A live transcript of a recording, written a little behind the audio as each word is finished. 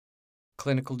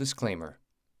Clinical disclaimer.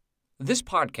 This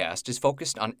podcast is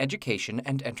focused on education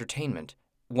and entertainment.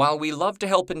 While we love to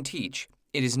help and teach,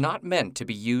 it is not meant to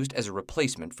be used as a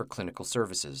replacement for clinical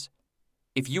services.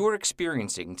 If you are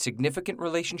experiencing significant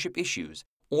relationship issues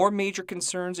or major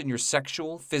concerns in your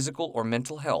sexual, physical, or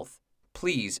mental health,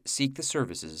 please seek the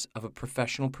services of a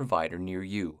professional provider near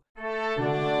you.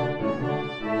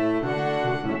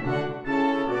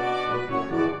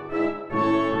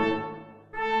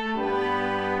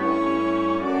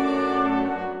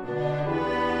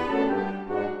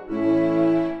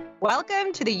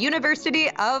 Welcome to the University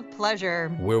of Pleasure,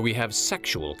 where we have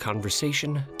sexual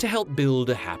conversation to help build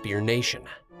a happier nation.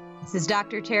 This is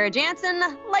Dr. Tara Jansen,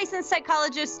 licensed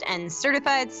psychologist and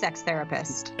certified sex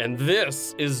therapist. And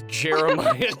this is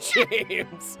Jeremiah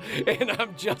James, and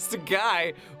I'm just a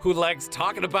guy who likes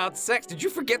talking about sex. Did you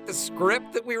forget the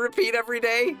script that we repeat every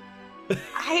day?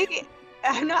 I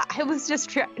was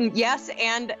just yes,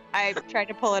 and I tried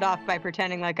to pull it off by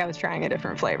pretending like I was trying a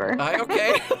different flavor.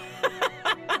 Okay.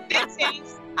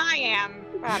 I am.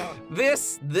 I don't.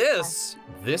 This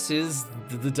is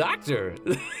the doctor.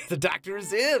 The doctor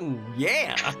is in.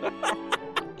 Yeah.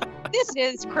 This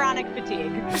is chronic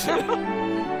fatigue.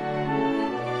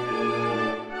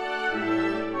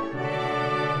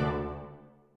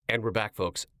 And we're back,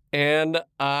 folks. And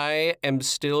I am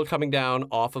still coming down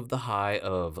off of the high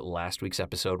of last week's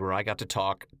episode where I got to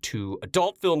talk to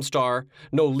adult film star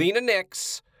Nolina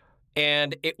Nix,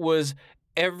 and it was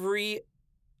every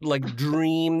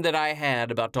dream that I had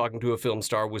about talking to a film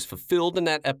star was fulfilled in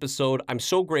that episode. I'm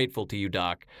so grateful to you,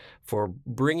 Doc, for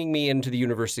bringing me into the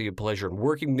University of Pleasure and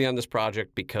working with me on this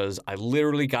project, because I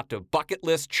literally got to bucket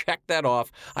list check that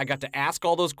off. I got to ask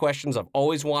all those questions I've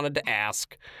always wanted to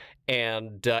ask,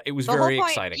 and it was very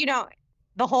exciting. You know,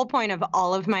 the whole point of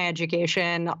all of my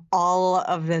education, all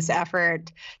of this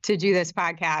effort to do this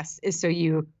podcast is so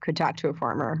you could talk to a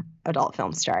former adult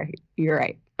film star. You're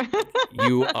right.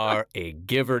 You are a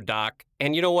giver, Doc.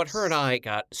 And you know what? Her and I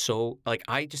got so,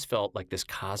 I just felt like this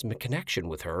cosmic connection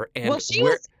with her. And well, she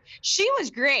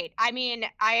was great. I mean,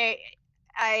 I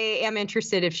am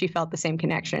interested if she felt the same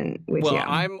connection with you. Well,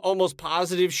 I'm almost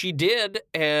positive she did.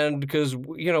 And because,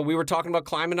 we were talking about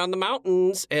climbing on the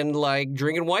mountains and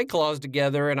drinking White Claws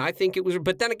together. And I think it was,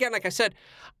 but then again, like I said,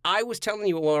 I was telling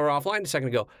you when we were offline a second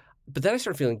ago, but then I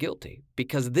started feeling guilty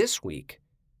because this week,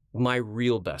 my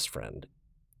real best friend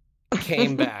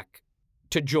came back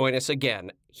to join us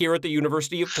again here at the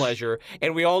University of Pleasure.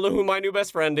 And we all know who my new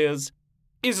best friend is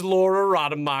Laura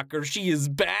Rademacher. She is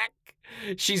back.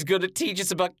 She's going to teach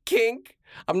us about kink.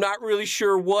 I'm not really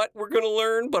sure what we're going to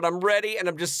learn, but I'm ready. And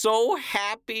I'm just so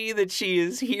happy that she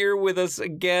is here with us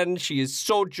again. She is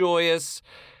so joyous.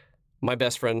 My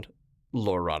best friend,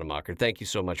 Laura Rademacher. Thank you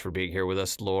so much for being here with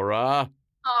us, Laura.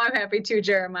 Oh, I'm happy too,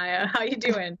 Jeremiah. How you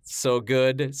doing? So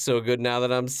good. So good now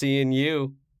that I'm seeing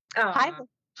you. Hi,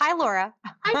 Laura.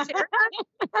 Hi, Sarah.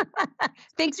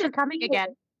 Thanks for coming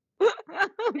again.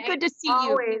 Good to see you.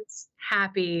 Always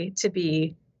happy to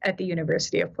be at the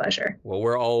University of Pleasure. Well,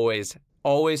 we're always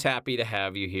happy to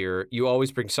have you here. You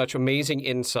always bring such amazing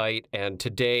insight, and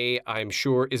today, I'm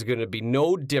sure, is going to be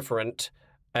no different.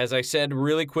 As I said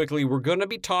really quickly, we're going to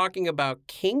be talking about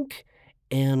kink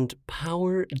and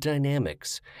power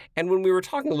dynamics. And when we were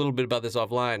talking a little bit about this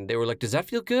offline, they were like, does that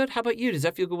feel good? How about you? Does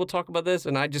that feel good? We'll talk about this.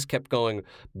 And I just kept going,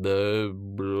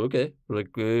 okay,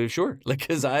 sure.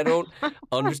 Because I don't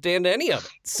understand any of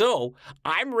it. So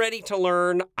I'm ready to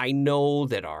learn. I know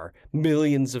that our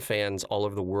millions of fans all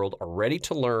over the world are ready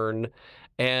to learn.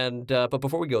 And but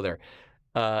before we go there,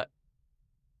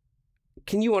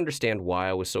 can you understand why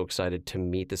I was so excited to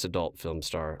meet this adult film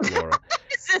star, Laura?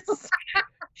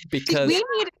 Because we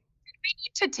need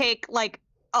to take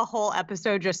a whole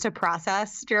episode just to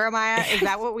process Jeremiah. Is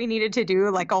that what we needed to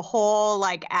do? A whole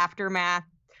aftermath,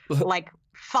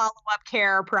 follow-up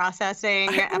care processing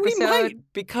episode? We might,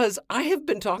 because I have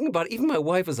been talking about it. Even my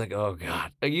wife was like, oh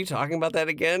God, are you talking about that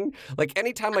again?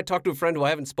 Anytime I talk to a friend who I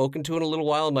haven't spoken to in a little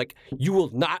while, I'm like, you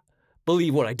will not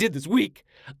believe what I did this week.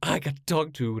 I got to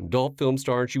talk to an adult film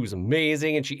star, and she was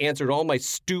amazing, and she answered all my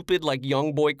stupid,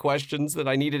 young boy questions that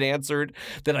I needed answered,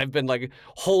 that I've been,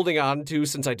 holding on to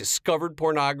since I discovered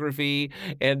pornography,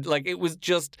 and, it was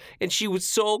just, and she was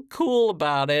so cool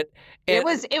about it. And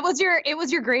it was your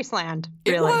Graceland,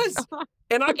 really. It was,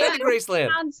 and I've been to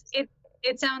Graceland.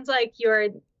 It sounds like you're,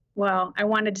 well, I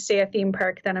wanted to say a theme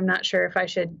park that I'm not sure if I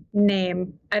should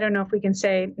name. I don't know if we can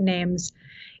say names.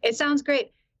 It sounds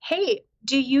great. Hey,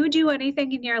 do you do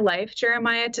anything in your life,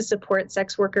 Jeremiah, to support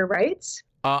sex worker rights?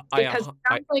 Because it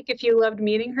sounds like if you loved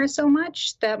meeting her so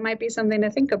much, that might be something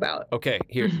to think about. Okay,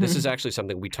 here, this is actually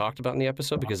something we talked about in the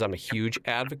episode because I'm a huge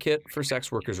advocate for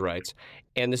sex workers' rights.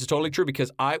 And this is totally true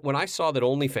because when I saw that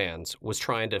OnlyFans was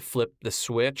trying to flip the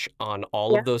switch on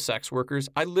all of those sex workers,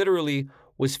 I literally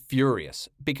was furious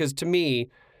because to me,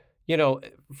 you know,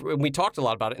 we talked a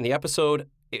lot about it in the episode.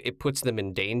 It puts them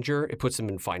in danger. It puts them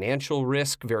in financial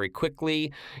risk very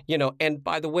quickly, you know, and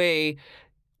by the way,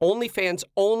 OnlyFans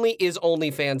only is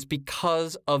OnlyFans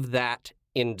because of that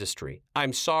industry.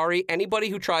 I'm sorry, anybody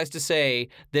who tries to say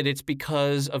that it's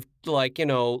because of, like, you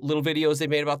know, little videos they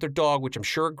made about their dog, which I'm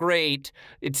sure are great,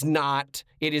 it's not.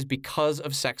 It is because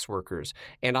of sex workers.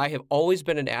 And I have always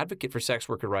been an advocate for sex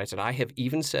worker rights, and I have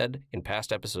even said in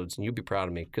past episodes, and you'd be proud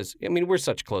of me, because, I mean, we're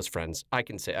such close friends. I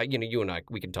can say, you know, you and I,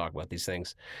 we can talk about these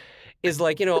things. Is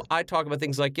like, you know, I talk about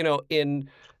things like, you know, in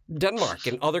Denmark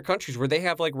and other countries where they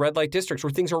have like red light districts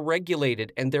where things are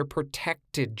regulated and they're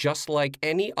protected just like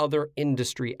any other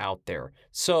industry out there.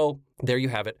 So there you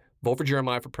have it. Vote for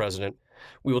Jeremiah for president.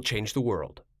 We will change the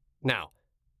world. Now,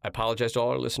 I apologize to all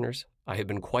our listeners. I have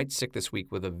been quite sick this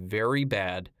week with a very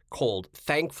bad cold.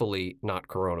 Thankfully, not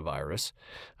coronavirus.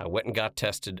 I went and got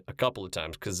tested a couple of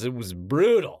times because it was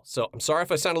brutal. So I'm sorry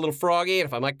if I sound a little froggy, and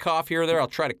if I might cough here or there, I'll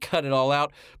try to cut it all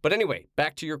out. But anyway,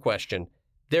 back to your question.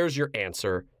 There's your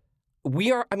answer.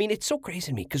 We are, I mean, it's so crazy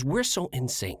to me because we're so in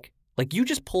sync. Like, you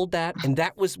just pulled that, and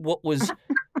that was what was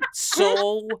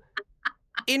so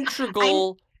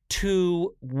integral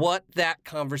to what that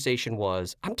conversation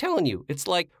was. I'm telling you, it's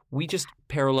like we just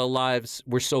parallel lives.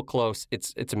 We're so close.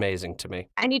 It's amazing to me.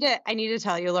 I need to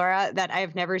tell you, Laura, that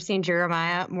I've never seen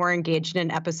Jeremiah more engaged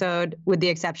in an episode, with the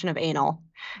exception of anal.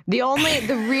 These are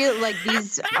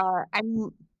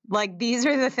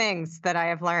the things that I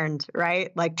have learned,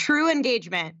 right? Like, true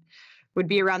engagement would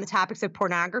be around the topics of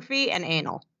pornography and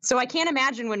anal. So I can't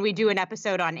imagine when we do an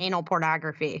episode on anal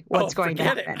pornography, what's going to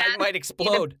happen. I might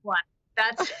explode.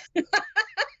 That's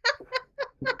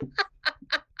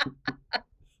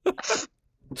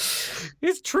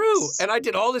It's true. And I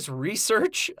did all this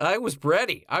research. I was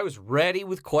ready. I was ready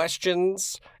with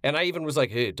questions. And I even was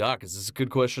like, hey, Doc, is this a good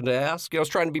question to ask? You know, I was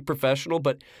trying to be professional,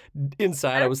 but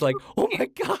inside I was like, oh my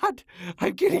God,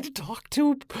 I'm getting to talk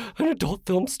to an adult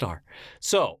film star.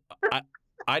 So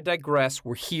I digress.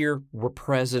 We're here. We're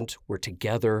present. We're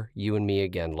together, you and me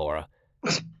again, Laura.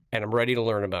 And I'm ready to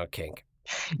learn about kink.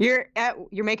 You're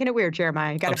making it weird,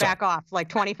 Jeremiah. You got to back off like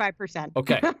 25%.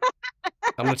 Okay.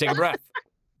 I'm going to take a breath.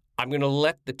 I'm going to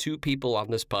let the two people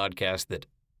on this podcast that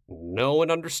know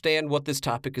and understand what this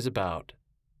topic is about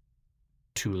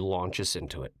to launch us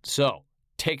into it. So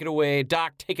take it away,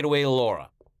 Doc. Take it away, Laura.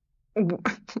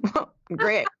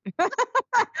 Great.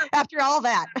 After all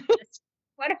that.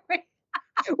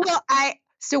 Well,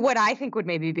 what I think would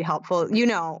maybe be helpful, you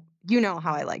know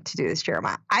how I like to do this,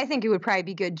 Jeremiah. I think it would probably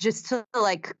be good just to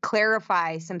like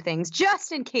clarify some things,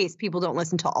 just in case people don't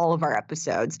listen to all of our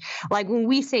episodes. Like when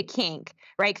we say kink,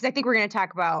 right? Because I think we're going to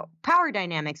talk about power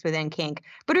dynamics within kink,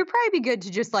 but it would probably be good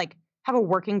to just like have a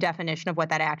working definition of what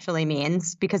that actually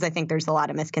means, because I think there's a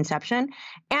lot of misconception.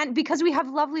 And because we have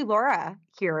lovely Laura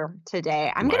here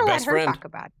today, I'm going to let her talk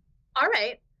about it. All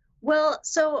right. Well,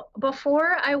 so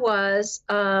before I was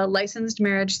a licensed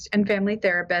marriage and family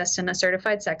therapist and a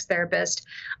certified sex therapist,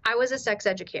 I was a sex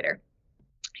educator.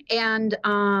 And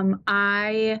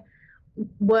I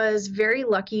was very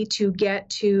lucky to get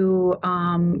to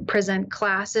present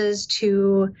classes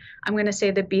to, I'm going to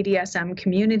say, the BDSM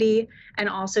community, and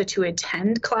also to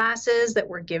attend classes that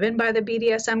were given by the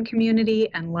BDSM community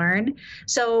and learn.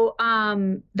 So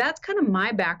that's kind of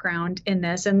my background in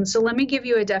this. And so let me give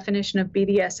you a definition of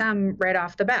BDSM right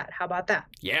off the bat. How about that?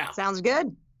 Yeah. Sounds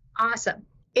good. Awesome.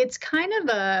 It's kind of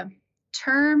a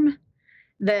term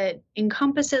that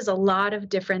encompasses a lot of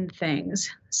different things.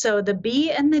 So the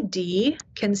B and the D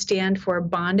can stand for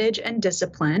bondage and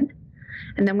discipline.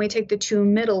 And then we take the two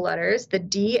middle letters, the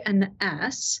D and the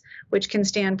S, which can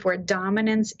stand for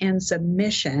dominance and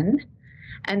submission.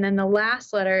 And then the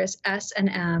last letters, S and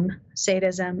M,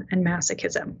 sadism and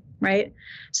masochism, right?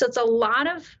 So it's a lot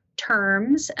of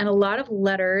terms and a lot of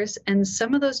letters, and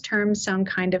some of those terms sound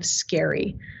kind of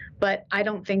scary, but I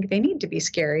don't think they need to be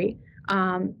scary.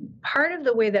 Part of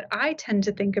the way that I tend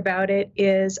to think about it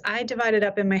is I divide it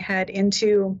up in my head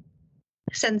into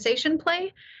sensation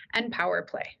play and power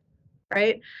play,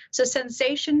 right? So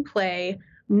sensation play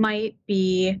might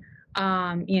be,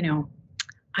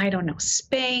 I don't know,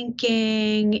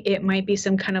 spanking. It might be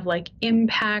some kind of like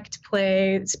impact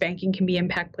play. Spanking can be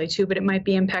impact play too, but it might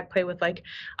be impact play with like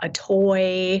a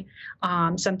toy,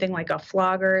 something like a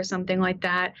flogger or something like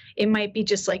that. It might be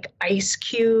just like ice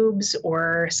cubes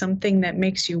or something that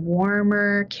makes you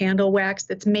warmer, candle wax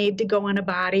that's made to go on a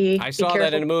body. I saw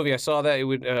that in a movie. I saw that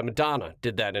Madonna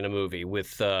did that in a movie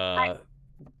with.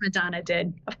 Madonna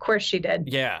did. Of course she did.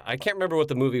 Yeah, I can't remember what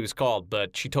the movie was called,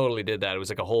 but she totally did that. It was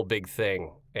like a whole big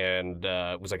thing, and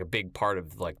it was like a big part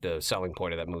of like the selling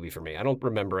point of that movie for me. I don't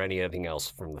remember anything else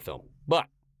from the film, but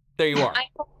there you are. I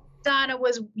hope Madonna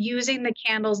was using the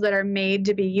candles that are made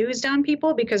to be used on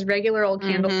people, because regular old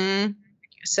candles. Mhm.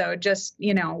 So just,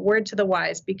 word to the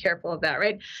wise, be careful of that,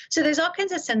 right? So there's all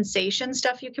kinds of sensation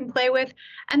stuff you can play with.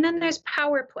 And then there's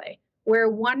power play, where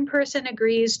one person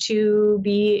agrees to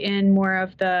be in more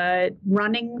of the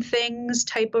running things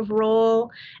type of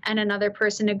role, and another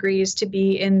person agrees to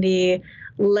be in the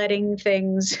letting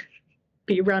things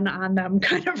be run on them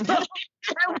kind of role.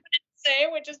 I wouldn't say,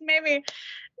 which is maybe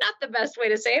not the best way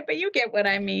to say it, but you get what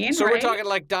I mean. So right? we're talking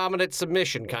like dominant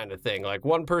submission kind of thing. Like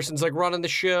one person's like running the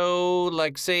show,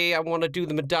 like say I want to do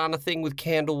the Madonna thing with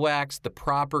candle wax, the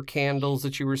proper candles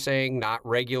that you were saying, not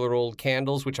regular old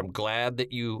candles, which I'm glad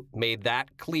that you made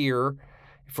that clear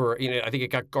for, I think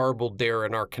it got garbled there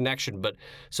in our connection. But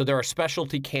so there are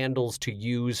specialty candles to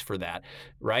use for that,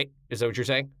 right? Is that what you're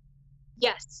saying?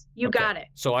 Yes, you Okay. got it.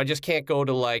 So I just can't go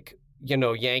to like,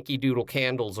 Yankee Doodle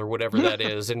Candles or whatever that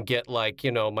is and get like,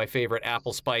 my favorite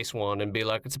apple spice one and be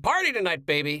like, it's a party tonight,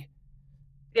 baby.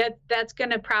 That's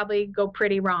going to probably go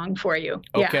pretty wrong for you.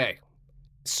 Yeah. Okay.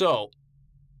 So,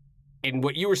 and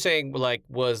what you were saying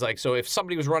was so if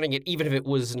somebody was running it, even if it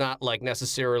was not like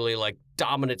necessarily like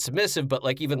dominant submissive, but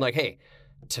like even like, hey,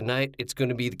 tonight it's going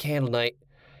to be the candle night.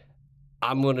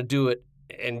 I'm going to do it.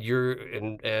 And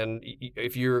and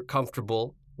if you're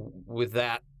comfortable with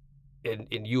that, and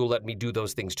you'll let me do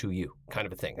those things to you, kind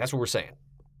of a thing. That's what we're saying.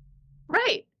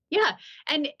 Right. Yeah.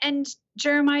 And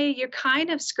Jeremiah, you're kind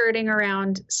of skirting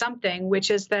around something, which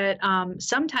is that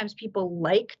sometimes people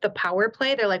like the power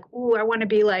play. They're like, ooh, I want to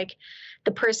be like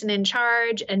the person in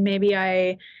charge, and maybe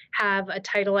I have a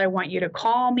title I want you to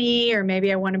call me, or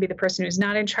maybe I want to be the person who's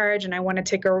not in charge and I want to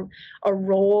take a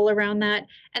role around that.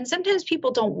 And sometimes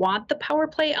people don't want the power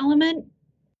play element,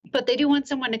 but they do want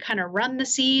someone to kind of run the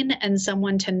scene and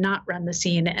someone to not run the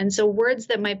scene. And so words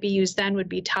that might be used then would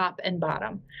be top and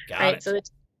bottom, Got it. So it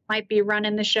might be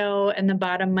running the show, and the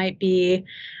bottom might be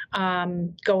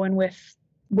going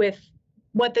with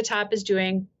what the top is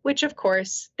doing, which of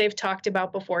course they've talked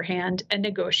about beforehand and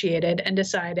negotiated and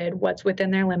decided what's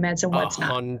within their limits and what's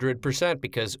not. 100%,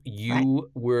 because you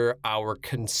were our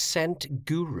consent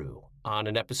guru on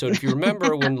an episode, if you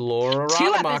remember, when Laura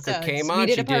 2 Rademacher episodes. came on. We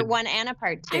did she a part 1 and a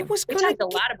part 2. I was We gonna talked a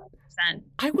lot about consent.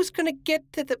 I was gonna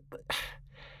get to the.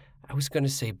 I was gonna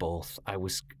say both. I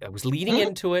was leading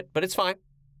into it, but it's fine.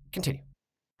 Continue.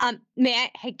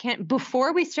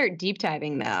 Before we start deep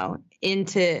diving though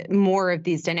into more of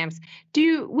these dynamics,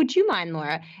 would you mind,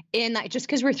 Laura, in like, just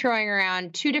because we're throwing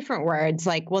around 2 different words,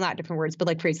 like, well, not different words, but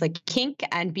like phrases like kink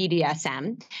and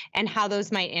BDSM, and how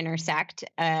those might intersect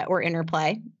or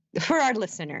interplay for our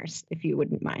listeners, if you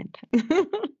wouldn't mind.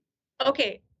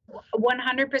 Okay.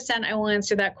 100% I will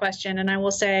answer that question. And I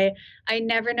will say, I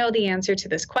never know the answer to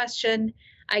this question.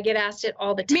 I get asked it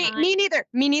all the time. Me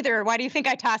neither. Why do you think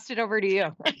I tossed it over to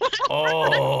you?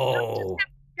 Oh.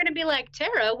 You're going to be like,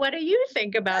 Tara, what do you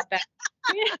think about that?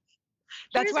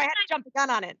 That's why I had to jump the gun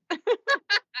on it.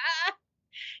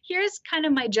 Here's kind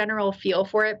of my general feel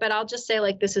for it, but I'll just say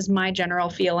like, this is my general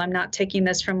feel. I'm not taking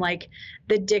this from like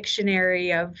the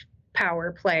dictionary of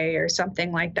power play or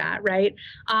something like that, right?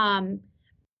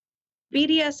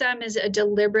 BDSM is a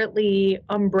deliberately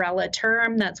umbrella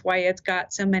term. That's why it's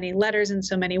got so many letters and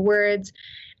so many words.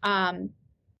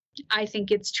 I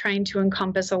think it's trying to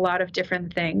encompass a lot of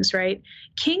different things, right?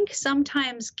 Kink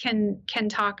sometimes can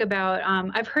talk about,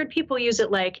 I've heard people use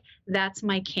it like, that's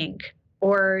my kink,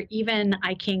 or even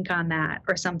I kink on that,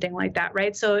 or something like that,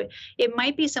 right? So it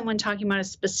might be someone talking about a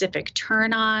specific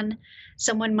turn on.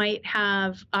 Someone might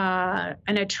have an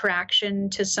attraction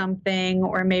to something,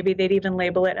 or maybe they'd even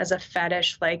label it as a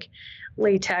fetish, like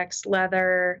latex,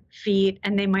 leather, feet,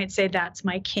 and they might say, that's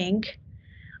my kink.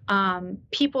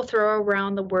 People throw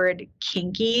around the word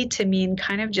kinky to mean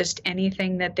kind of just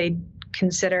anything that they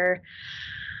consider.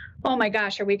 Oh my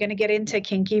gosh, are we going to get into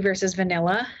kinky versus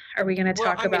vanilla? Are we going to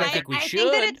talk about? I think we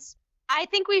should. I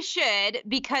think we should,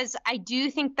 because I do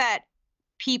think that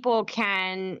people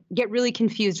can get really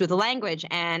confused with the language,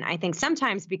 and I think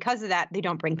sometimes because of that they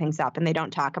don't bring things up and they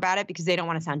don't talk about it because they don't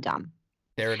want to sound dumb.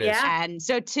 There it is. Yeah. And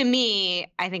so to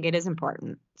me, I think it is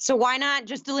important. So why not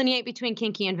just delineate between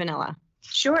kinky and vanilla?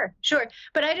 Sure.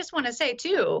 But I just want to say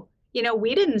too,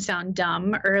 we didn't sound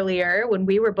dumb earlier when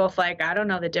we were both like, I don't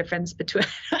know the difference between,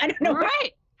 I don't know.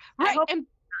 Right. I hope And it's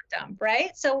not dumb,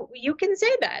 right? So you can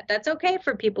say that. That's okay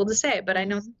for people to say, but I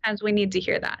know sometimes we need to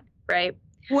hear that, right?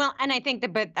 well, and I think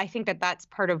that that's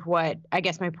part of what, I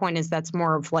guess my point is, that's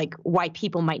more of like why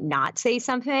people might not say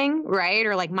something, right?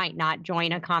 Or like might not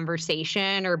join a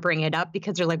conversation or bring it up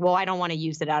because they're like, well, I don't want to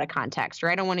use it out of context, or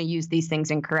I don't want to use these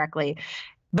things incorrectly.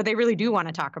 But they really do want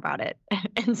to talk about it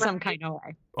in some kind of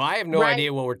way. Well, I have no Right.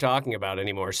 idea what we're talking about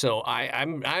anymore, so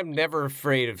I'm never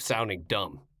afraid of sounding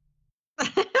dumb.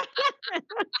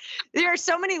 There are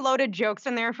so many loaded jokes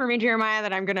in there for me, Jeremiah,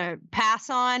 that I'm gonna pass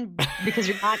on because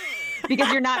you're not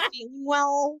feeling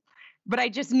well. But I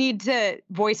just need to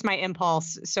voice my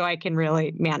impulse so I can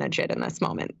really manage it in this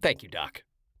moment. Thank you, Doc.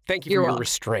 Thank you You're for your welcome.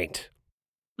 restraint.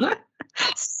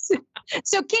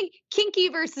 So kinky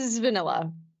versus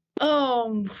vanilla.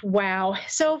 Oh, wow.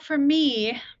 So for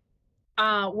me,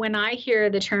 when I hear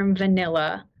the term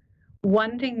vanilla,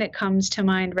 one thing that comes to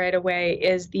mind right away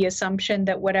is the assumption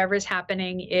that whatever's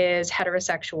happening is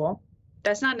heterosexual.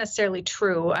 That's not necessarily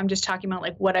true. I'm just talking about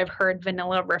like what I've heard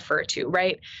vanilla refer to,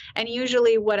 right? And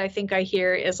usually what I think I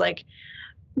hear is like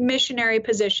missionary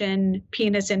position,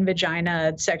 penis in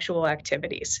vagina, sexual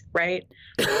activities, right?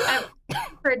 I've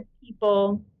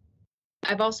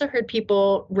also heard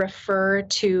people refer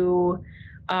to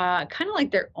kind of like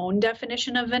their own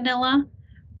definition of vanilla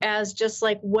as just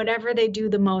like whatever they do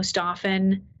the most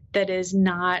often that is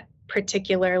not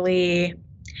particularly,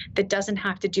 that doesn't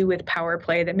have to do with power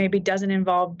play, that maybe doesn't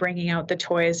involve bringing out the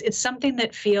toys. It's something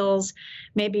that feels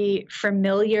maybe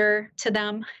familiar to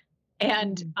them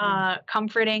and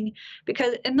comforting,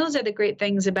 because, and those are the great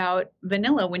things about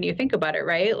vanilla when you think about it,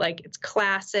 right? Like it's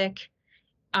classic.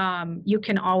 You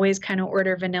can always kind of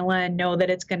order vanilla and know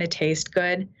that it's going to taste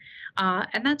good.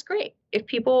 And that's great. If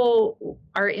people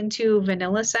are into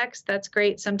vanilla sex, that's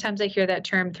great. Sometimes I hear that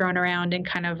term thrown around in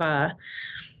kind of a,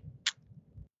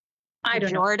 I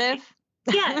don't know. Pejorative?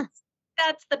 Yes,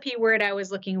 that's the P word I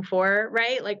was looking for,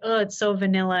 right? Like, oh, it's so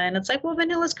vanilla. And it's like, well,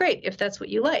 vanilla's great if that's what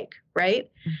you like, right?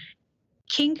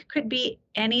 Kink could be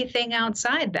anything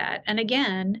outside that. And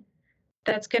again,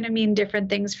 that's going to mean different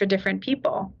things for different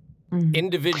people.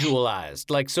 Individualized.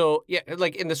 Like, so, yeah,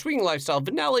 like in the swinging lifestyle,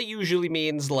 vanilla usually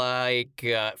means like,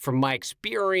 from my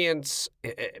experience,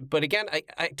 but again,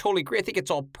 I totally agree. I think it's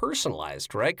all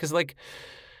personalized, right? Because like,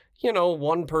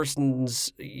 one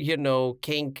person's,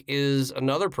 kink is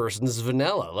another person's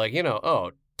vanilla. Like,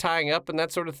 tying up and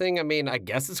that sort of thing. I mean, I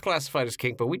guess it's classified as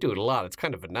kink, but we do it a lot. It's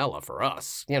kind of vanilla for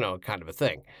us, kind of a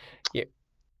thing. Yeah.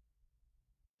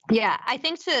 Yeah, I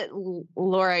think to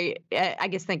Laura, I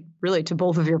guess think really to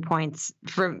both of your points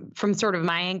from sort of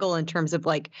my angle in terms of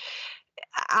like,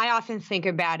 I often think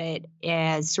about it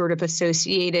as sort of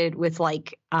associated with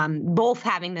like both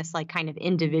having this like kind of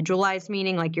individualized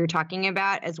meaning like you're talking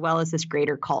about, as well as this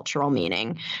greater cultural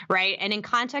meaning, right? And in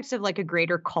context of like a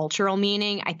greater cultural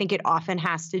meaning, I think it often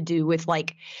has to do with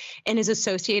like, and is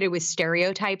associated with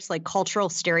stereotypes, like cultural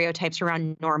stereotypes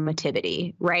around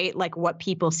normativity, right? Like what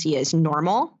people see as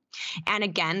normal. And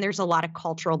again, there's a lot of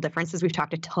cultural differences. We've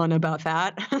talked a ton about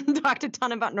that, talked a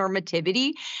ton about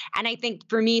normativity. And I think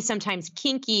for me, sometimes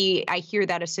kinky, I hear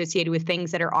that associated with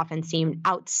things that are often seen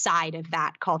outside of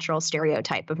that cultural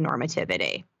stereotype of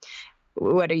normativity.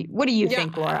 What do you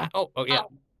think, Laura? Oh, yeah.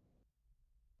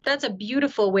 That's a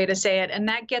beautiful way to say it. And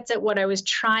that gets at what I was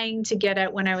trying to get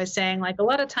at when I was saying, like, a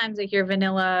lot of times I hear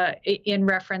vanilla in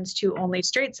reference to only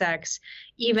straight sex,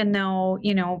 even though,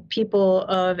 people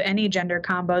of any gender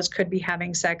combos could be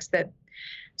having sex that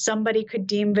somebody could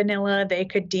deem vanilla, they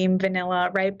could deem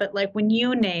vanilla, right? But like when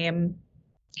you name,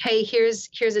 hey, here's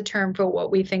a term for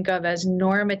what we think of as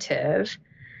normative,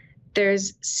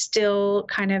 there's still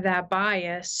kind of that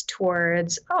bias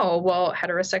towards, oh, well,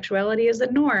 heterosexuality is the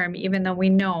norm, even though we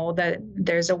know that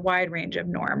there's a wide range of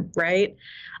norm, right?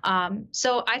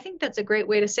 So I think that's a great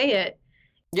way to say it.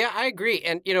 Yeah, I agree.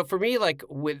 And, for me, like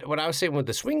with what I was saying with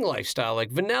the swing lifestyle,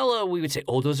 like vanilla, we would say,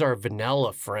 oh, those are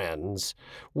vanilla friends.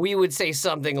 We would say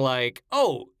something like,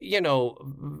 oh,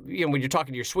 when you're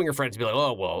talking to your swinger friends, be like,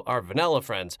 oh, well, our vanilla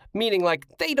friends, meaning like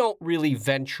they don't really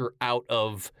venture out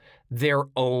of their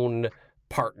own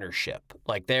partnership.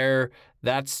 Like they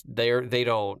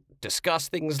don't discuss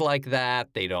things like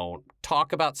that. They don't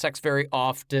talk about sex very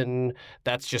often.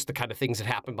 That's just the kind of things that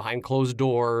happen behind closed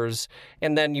doors.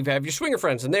 And then you have your swinger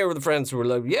friends, and they were the friends who were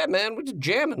like, yeah, man, we're just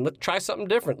jamming. Let's try something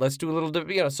different. Let's do a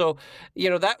little, so,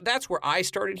 that's where I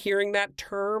started hearing that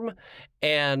term.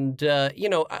 And,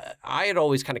 I had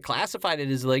always kind of classified it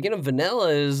as like, vanilla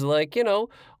is like,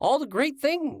 all the great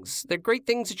things. The great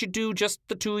things that you do, just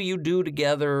the two of you do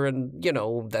together. And,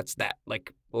 that's that,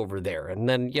 like, over there. And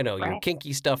then, your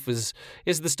kinky stuff is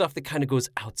the stuff that kind of goes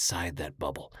outside that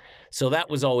bubble. So that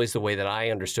was always the way that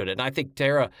I understood it. And I think,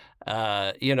 Tara,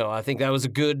 I think that was a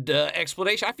good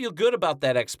explanation. I feel good about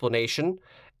that explanation,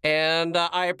 and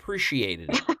I appreciated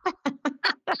it.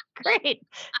 Great.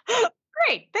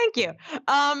 Great. Thank you.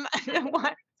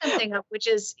 Something up, which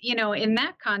is, in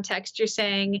that context, you're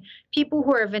saying people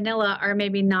who are vanilla are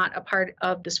maybe not a part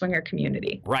of the swinger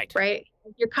community. Right. Right.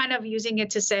 You're kind of using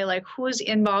it to say like who's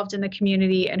involved in the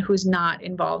community and who's not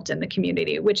involved in the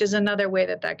community, which is another way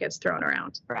that gets thrown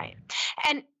around. Right.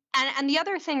 And the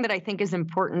other thing that I think is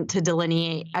important to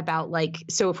delineate about, like,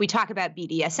 so if we talk about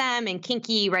BDSM and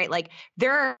kinky, right, like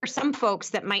there are some folks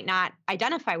that might not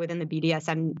identify within the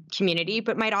BDSM community,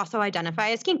 but might also identify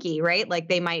as kinky, right? Like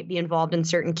they might be involved in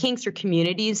certain kinks or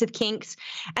communities of kinks.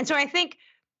 And so I think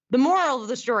the moral of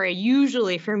the story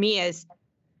usually for me is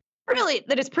really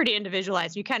that it's pretty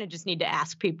individualized. You kind of just need to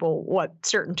ask people what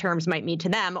certain terms might mean to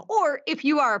them. Or if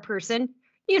you are a person,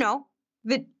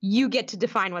 that you get to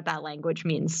define what that language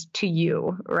means to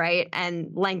you, right? And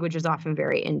language is often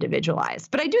very individualized.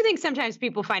 But I do think sometimes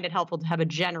people find it helpful to have a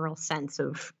general sense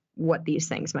of what these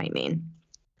things might mean.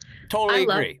 Totally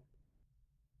agree.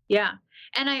 Yeah.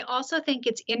 And I also think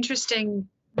it's interesting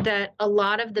that a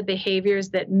lot of the behaviors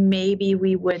that maybe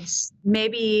we would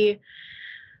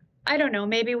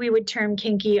term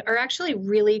kinky are actually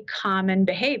really common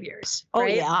behaviors. Oh,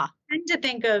 right? yeah. I tend to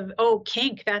think of,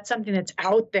 kink, that's something that's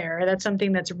out there. That's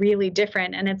something that's really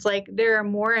different. And it's like there are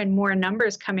more and more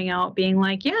numbers coming out being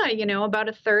like, yeah, about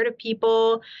a third of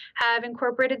people have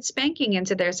incorporated spanking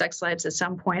into their sex lives at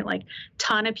some point. Like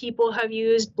ton of people have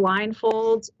used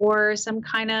blindfolds or some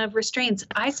kind of restraints.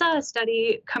 I saw a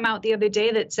study come out the other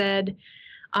day that said,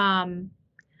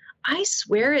 I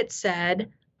swear it said,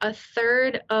 a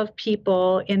third of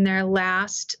people in their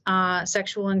last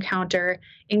sexual encounter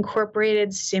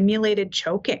incorporated simulated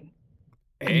choking.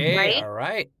 Hey, right? All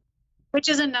right. Which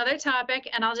is another topic.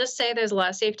 And I'll just say there's a lot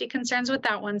of safety concerns with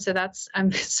that one. So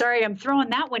I'm sorry, I'm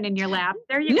throwing that one in your lap.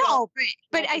 There you go. No,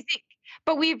 but I think,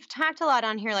 but we've talked a lot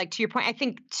on here, like to your point, I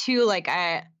think too, like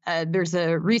there's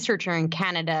a researcher in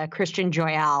Canada, Christian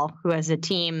Joyal, who has a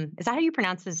team. Is that how you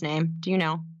pronounce his name? Do you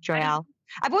know Joyal?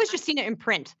 I've always just seen it in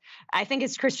print. I think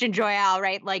it's Christian Joyal,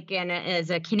 right? Like, and as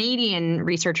a Canadian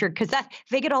researcher, because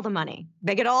they get all the money.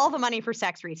 They get all the money for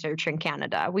sex research in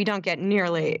Canada. We don't get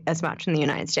nearly as much in the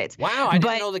United States. Wow, I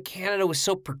didn't know that Canada was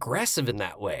so progressive in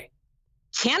that way.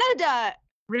 Canada,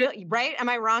 really, right? Am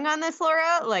I wrong on this,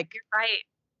 Laura? Like, you're right.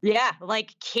 Yeah,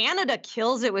 like Canada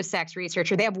kills it with sex research.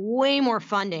 They have way more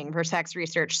funding for sex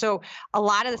research. So a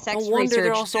lot of the sex no wonder research.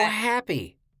 They're all so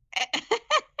happy.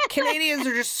 Canadians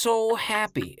are just so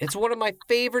happy. It's one of my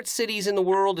favorite cities in the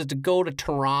world is to go to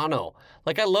Toronto.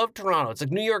 Like, I love Toronto. It's like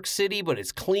New York City, but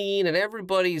it's clean and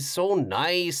everybody's so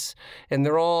nice. And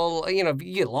they're all, if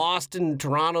you get lost in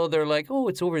Toronto, they're like, oh,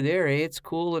 it's over there. Eh? It's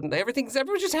cool. And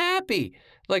everyone's just happy.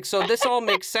 Like, so this all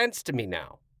makes sense to me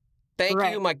now. Thank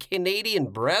you, my Canadian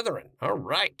brethren. All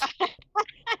right.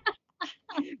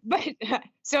 But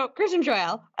so Christian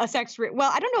Joyal, a sex,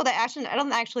 I don't know that actually, I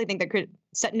don't actually think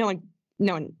that no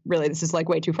one really, this is like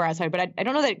way too far outside, but I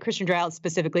don't know that Christian Joyal is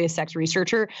specifically a sex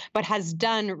researcher, but has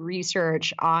done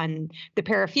research on the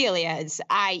paraphilias,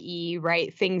 i.e.,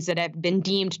 right, things that have been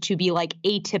deemed to be like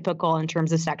atypical in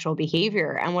terms of sexual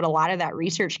behavior. And what a lot of that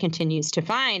research continues to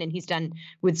find, and he's done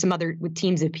with with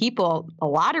teams of people, a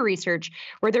lot of research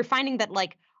where they're finding that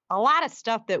like a lot of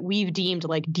stuff that we've deemed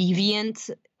like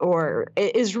deviant or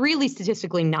is really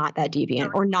statistically not that deviant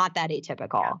or not that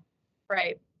atypical. Yeah.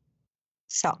 Right.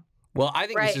 So. Well, I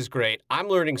think this is great. I'm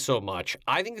learning so much.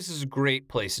 I think this is a great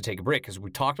place to take a break because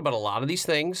we talked about a lot of these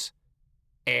things.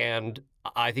 And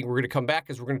I think we're going to come back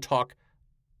because we're going to talk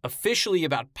officially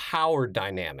about power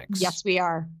dynamics. Yes, we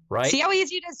are. Right? See how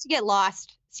easy it is to get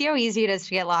lost. See how easy it is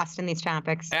to get lost in these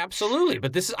topics. Absolutely.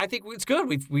 But I think it's good.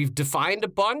 We've defined a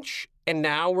bunch, and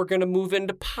now we're going to move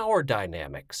into power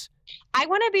dynamics. I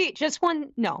want to be just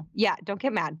one. No. Yeah, don't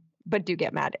get mad, but do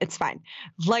get mad. It's fine.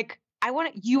 Like,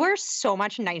 you are so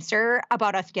much nicer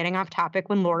about us getting off topic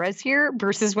when Laura's here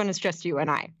versus when it's just you and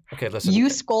I. Okay, listen. You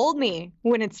scold me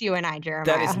when it's you and I, Jeremiah.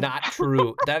 That is not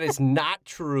true. That is not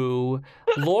true.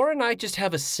 Laura and I just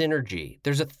have a synergy.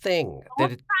 There's a thing.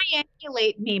 Don't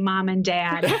triangulate me, Mom and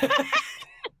Dad.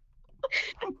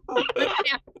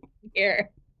 Here.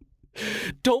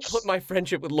 Don't put my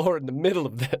friendship with Laura in the middle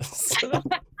of this.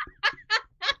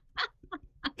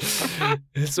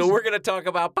 So we're going to talk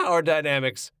about power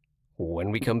dynamics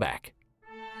when we come back.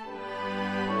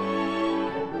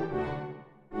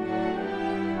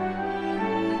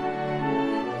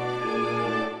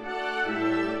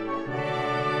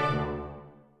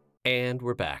 And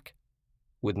we're back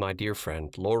with my dear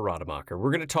friend, Laura Rademacher.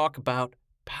 We're going to talk about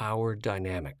power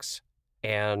dynamics.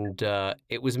 And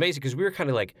it was amazing because we were kind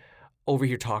of like over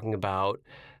here talking about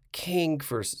kink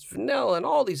versus vanilla and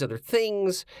all these other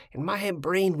things. And my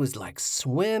brain was like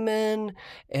swimming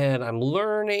and I'm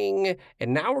learning.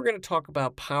 And now we're going to talk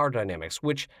about power dynamics,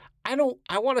 which I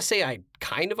want to say I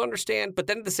kind of understand. But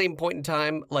then at the same point in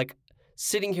time, like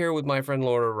sitting here with my friend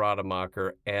Laura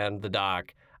Rademacher and the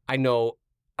doc, I know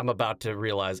I'm about to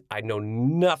realize I know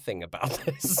nothing about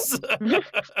this.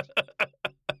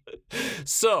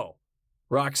 So,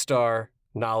 rock star,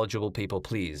 knowledgeable people,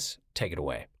 please take it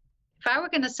away. If I were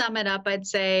going to sum it up, I'd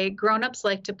say grown-ups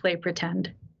like to play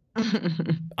pretend.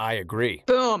 I agree.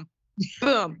 Boom.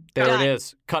 Boom. There Done. it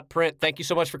is. Cut print. Thank you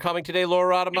so much for coming today, Laura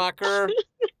Rademacher.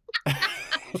 No,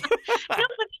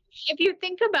 but if you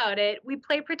think about it, we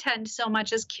play pretend so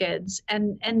much as kids,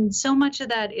 and so much of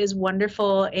that is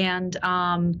wonderful and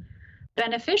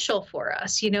beneficial for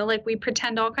us. You know, like we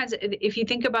pretend all kinds of, if you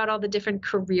think about all the different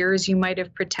careers you might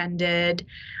have pretended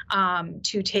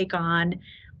to take on,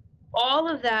 all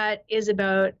of that is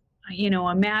about, you know,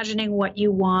 imagining what you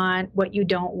want, what you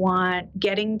don't want,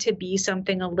 getting to be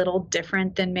something a little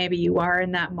different than maybe you are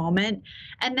in that moment.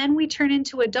 And then we turn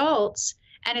into adults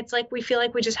and it's like we feel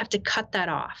like we just have to cut that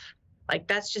off. Like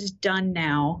that's just done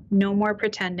now. No more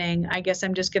pretending. I guess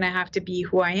I'm just going to have to be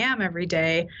who I am every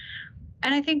day.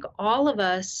 And I think all of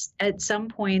us at some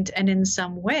point and in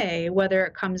some way, whether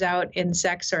it comes out in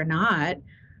sex or not,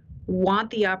 want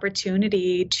the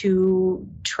opportunity to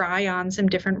try on some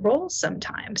different roles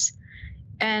sometimes.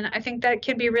 And I think that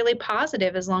can be really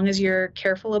positive as long as you're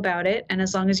careful about it and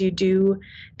as long as you do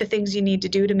the things you need to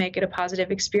do to make it a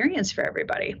positive experience for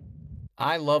everybody.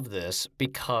 I love this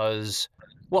because,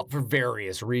 well, for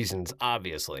various reasons,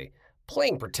 obviously.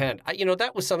 Playing pretend, you know,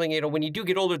 that was something, you know, when you do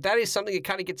get older, that is something that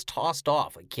kind of gets tossed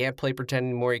off. Like, you can't play pretend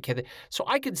anymore. You can't. So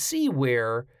I could see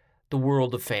where the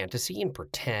world of fantasy and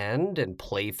pretend and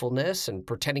playfulness and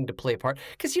pretending to play a part.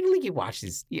 Because, you know, like you watch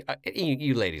these,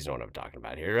 you ladies know what I'm talking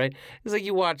about here, right? It's like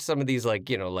you watch some of these, like,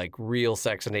 you know, like Real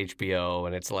Sex on HBO,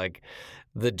 and it's like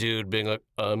the dude being like,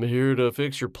 I'm here to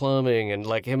fix your plumbing. And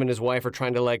like him and his wife are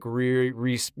trying to like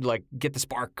like get the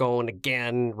spark going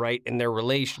again, right, in their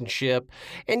relationship.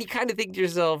 And you kind of think to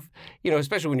yourself, you know,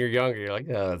 especially when you're younger, you're like,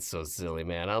 oh, that's so silly,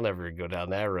 man. I'll never go down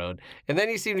that road. And then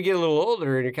you seem to get a little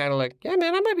older and you're kind of like, yeah,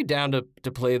 man, I might be down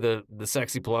to play the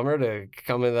sexy plumber to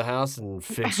come into the house and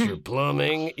fix your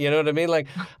plumbing. You know what I mean? Like,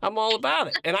 I'm all about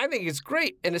it. And I think it's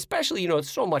great. And especially, you know,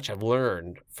 it's so much I've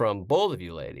learned from both of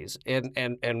you ladies and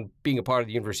being a part of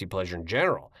the University of Pleasure in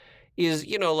general is,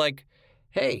 you know, like,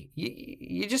 hey,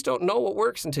 you just don't know what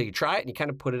works until you try it and you kind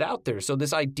of put it out there. So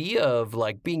this idea of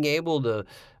like being able to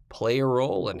play a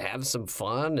role and have some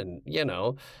fun and, you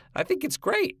know, I think it's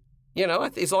great. You know,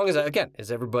 as long as, again,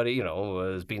 as everybody, you know,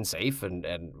 is being safe and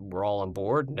we're all on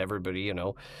board and everybody, you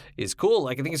know, is cool.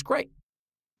 Like, I think it's great.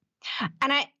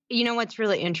 And you know, what's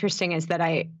really interesting is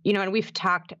that you know, and we've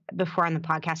talked before on the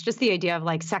podcast, just the idea of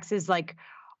like sex is like,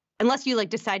 unless you like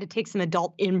decide to take some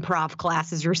adult improv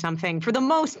classes or something, for the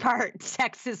most part,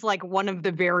 sex is like one of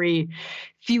the very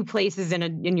few places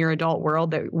in your adult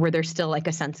world where there's still like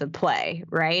a sense of play,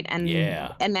 right? And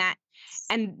yeah,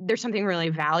 and there's something really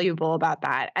valuable about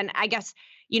that. And I guess,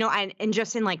 you know, and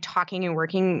just in like talking and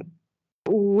working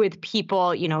with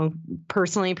people, you know,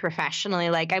 personally,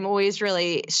 professionally, like I'm always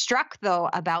really struck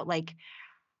though about like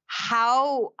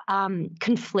how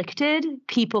conflicted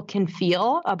people can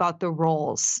feel about the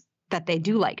roles that they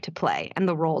do like to play and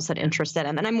the roles that interest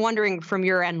them. And I'm wondering from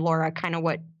your end, Laura, kind of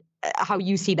how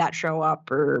you see that show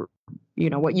up or, you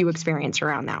know, what you experience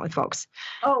around that with folks.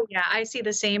 Oh, yeah, I see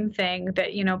the same thing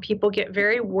that, you know, people get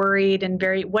very worried and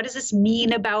what does this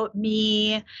mean about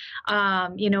me?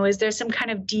 You know, is there some kind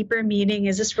of deeper meaning?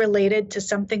 Is this related to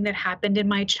something that happened in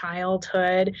my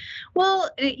childhood? Well,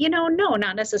 you know, no,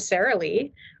 not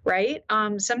necessarily, right?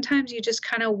 Sometimes you just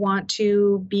kind of want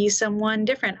to be someone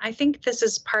different. I think this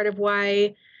is part of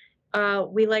why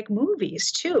we like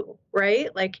movies too, right?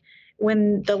 Like,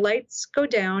 when the lights go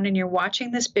down and you're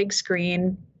watching this big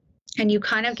screen and you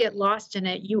kind of get lost in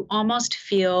it, you almost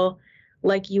feel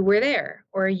like you were there,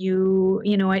 or you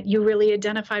know what, you really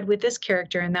identified with this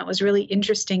character and that was really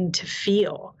interesting to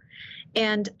feel.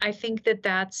 And I think that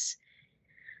that's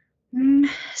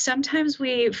sometimes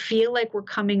we feel like we're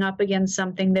coming up against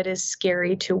something that is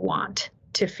scary to want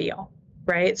to feel,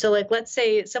 right? So like, let's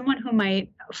say someone who might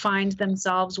find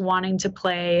themselves wanting to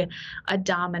play a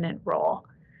dominant role.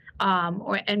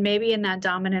 And maybe in that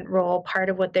dominant role, part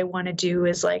of what they want to do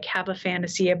is like have a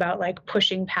fantasy about like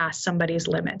pushing past somebody's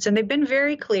limits. And they've been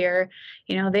very clear,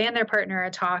 you know, they and their partner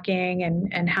are talking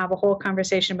and have a whole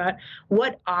conversation about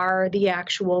what are the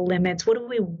actual limits? What do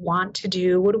we want to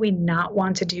do? What do we not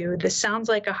want to do? This sounds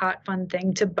like a hot, fun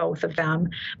thing to both of them,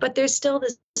 but there's still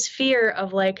this fear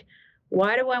of like,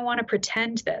 why do I want to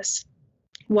pretend this?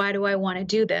 Why do I want to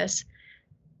do this?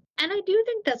 And I do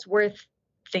think that's worth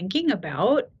thinking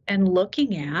about and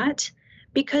looking at,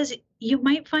 because you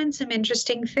might find some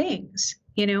interesting things.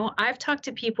 You know, I've talked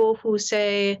to people who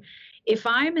say, if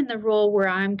I'm in the role where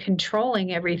I'm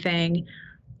controlling everything,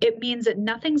 it means that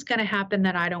nothing's going to happen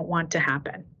that I don't want to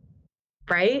happen.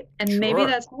 Right. And maybe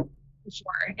that's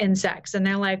sure in sex. And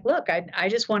they're like, look, I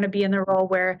just want to be in the role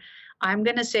where I'm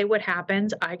going to say what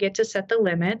happens. I get to set the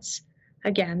limits.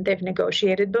 Again, they've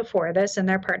negotiated before this and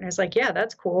their partner's like, yeah,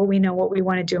 that's cool. We know what we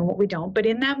want to do and what we don't. But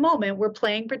in that moment, we're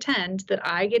playing pretend that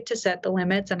I get to set the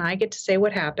limits and I get to say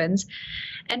what happens.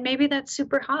 And maybe that's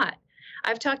super hot.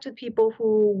 I've talked with people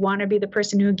who want to be the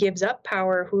person who gives up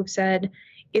power, who've said,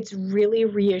 it's really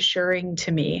reassuring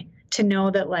to me to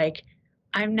know that like,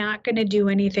 I'm not going to do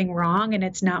anything wrong and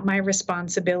it's not my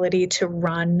responsibility to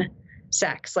run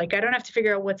sex. Like, I don't have to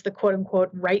figure out what's the quote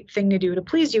unquote right thing to do to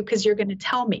please you, because you're going to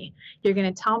tell me. You're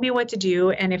going to tell me what to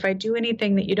do. And if I do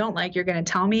anything that you don't like, you're going to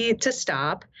tell me to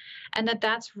stop. And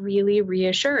that's really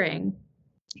reassuring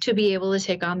to be able to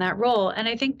take on that role. And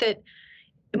I think that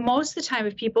most of the time,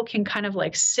 if people can kind of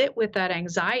like sit with that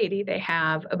anxiety they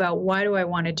have about why do I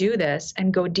want to do this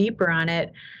and go deeper on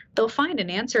it, they'll find an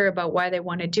answer about why they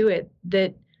want to do it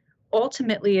that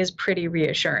ultimately is pretty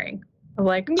reassuring.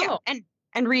 Like, yeah,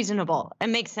 and reasonable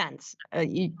and makes sense. I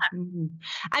mean,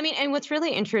 and what's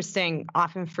really interesting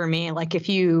often for me, like if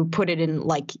you put it in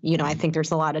like, you know, I think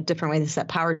there's a lot of different ways that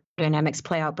power dynamics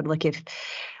play out, but like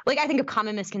I think of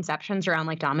common misconceptions around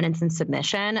like dominance and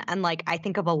submission. And like, I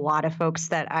think of a lot of folks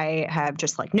that I have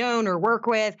just like known or work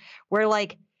with where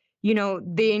like, you know,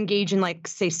 they engage in like,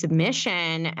 say,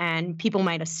 submission, and people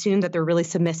might assume that they're really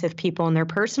submissive people in their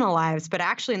personal lives, but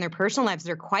actually in their personal lives,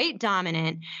 they're quite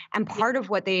dominant. And part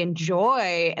of what they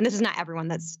enjoy, and this is not everyone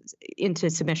that's into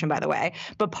submission, by the way,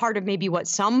 but part of maybe what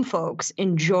some folks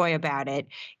enjoy about it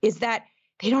is that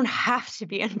they don't have to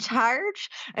be in charge.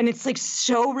 And it's like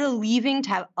so relieving to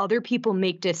have other people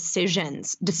make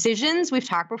decisions. We've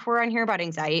talked before on here about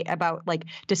anxiety, about like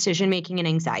decision-making and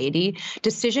anxiety.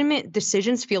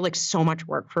 Decisions feel like so much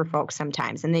work for folks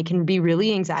sometimes, and they can be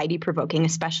really anxiety provoking,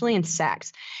 especially in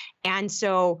sex. And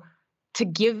so to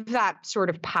give that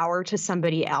sort of power to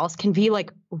somebody else can be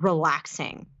like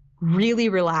relaxing. Really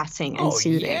relaxing and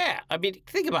soothing. Yeah. I mean,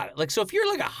 think about it. Like, so if you're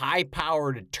like a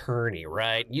high-powered attorney,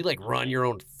 right? You like run your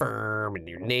own firm and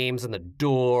your name's on the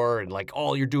door and like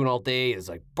all you're doing all day is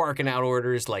like barking out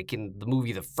orders like in the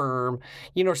movie The Firm,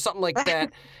 you know, or something like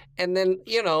that. And then,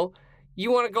 you know, you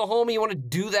want to go home and you want to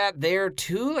do that there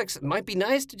too? Like, it might be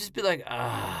nice to just be like,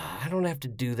 I don't have to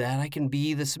do that. I can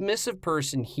be the submissive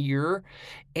person here.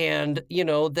 And, you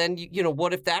know, then, you know,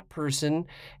 what if that person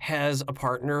has a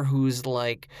partner who's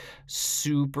like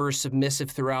super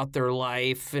submissive throughout their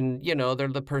life? And, you know, they're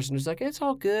the person who's like, it's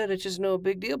all good. It's just no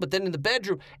big deal. But then in the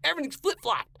bedroom, everything's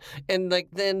flip-flopped. And like,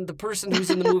 then the person who's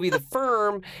in the movie The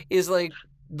Firm is like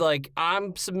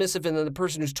I'm submissive, and then the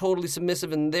person who's totally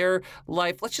submissive in their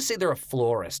life, let's just say they're a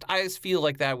florist. I just feel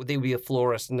like that they would be a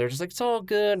florist, and they're just like, it's all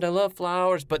good, I love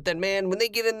flowers. But then, man, when they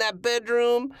get in that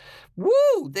bedroom,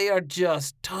 woo, they are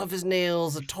just tough as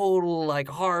nails, a total like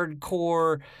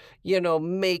hardcore, you know,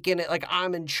 making it like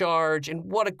I'm in charge.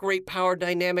 And what a great power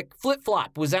dynamic.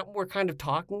 Flip-flop, was that what we're kind of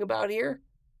talking about here?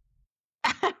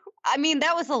 I mean,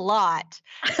 that was a lot.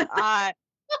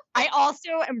 I also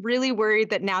am really worried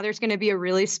that now there's going to be a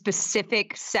really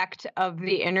specific sect of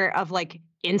like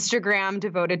Instagram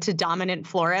devoted to dominant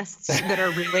florists that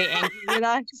are really angry with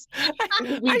us.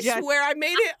 I swear I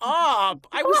made it up.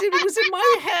 It was in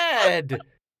my head.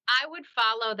 I would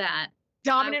follow that.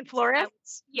 Dominant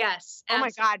florists? Yes. Oh my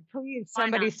God, please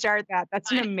somebody start that.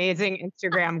 That's an amazing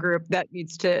Instagram group that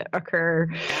needs to occur.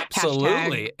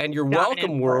 Absolutely. And you're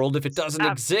welcome, world. If it doesn't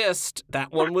exist,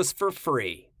 that one was for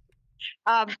free.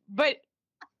 But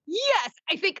Yes,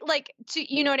 I think like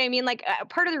you know what I mean. Like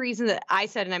part of the reason that I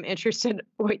said, and I'm interested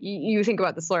what you think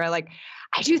about this, Laura. Like,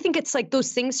 I do think it's like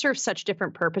those things serve such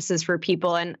different purposes for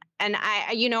people, and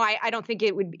I don't think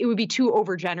it would be too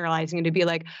overgeneralizing to be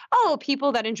like, oh,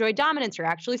 people that enjoy dominance are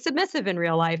actually submissive in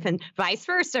real life, and vice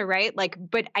versa, right? Like,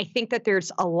 but I think that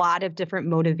there's a lot of different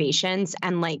motivations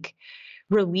and like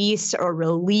release or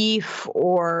relief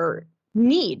or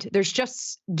need. There's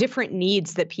just different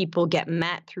needs that people get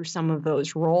met through some of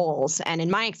those roles. And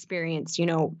in my experience,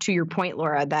 to your point,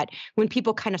 Laura, that when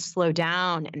people kind of slow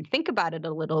down and think about it a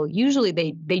little, usually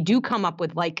they do come up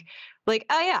with like, oh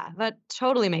yeah, that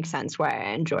totally makes sense why I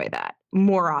enjoy that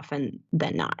more often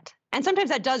than not. And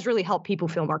sometimes that does really help people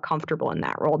feel more comfortable in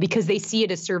that role because they see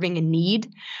it as serving a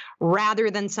need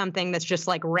rather than something that's just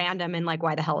like random and like,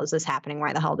 why the hell is this happening?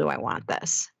 Why the hell do I want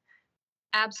this?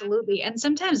 Absolutely. And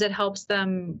sometimes it helps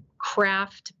them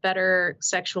craft better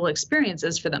sexual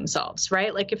experiences for themselves,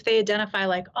 right? Like if they identify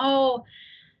like, oh,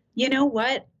 you know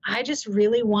what? I just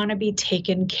really want to be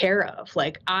taken care of.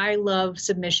 Like I love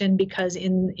submission because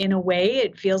in a way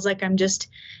it feels like I'm just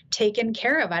taken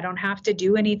care of. I don't have to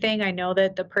do anything. I know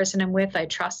that the person I'm with, I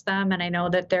trust them and I know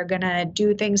that they're going to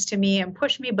do things to me and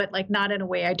push me, but like not in a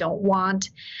way I don't want.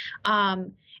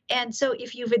 And so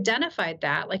if you've identified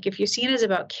that, like if your scene is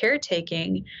about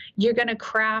caretaking, you're going to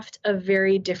craft a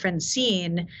very different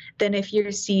scene than if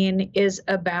your scene is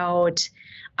about,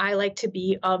 I like to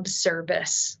be of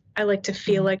service. I like to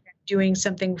feel like I'm doing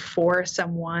something for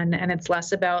someone, and it's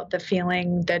less about the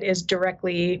feeling that is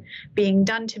directly being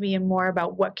done to me and more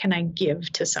about what can I give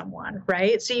to someone,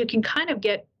 right? So you can kind of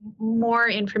get more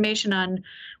information on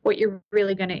what you're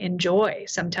really going to enjoy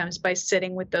sometimes by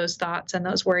sitting with those thoughts and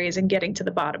those worries and getting to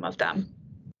the bottom of them.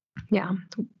 Yeah.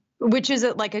 Which is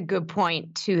like a good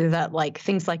point too, that like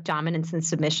things like dominance and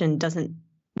submission doesn't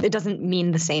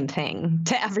mean the same thing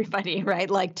to everybody,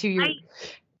 right? Like to you.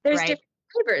 There's different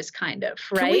flavors kind of,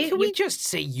 right? Can we just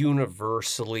say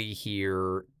universally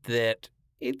here that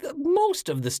most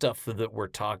of the stuff that we're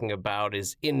talking about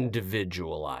is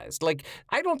individualized. Like,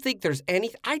 I don't think there's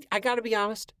any. I got to be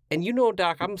honest. And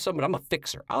Doc, I'm a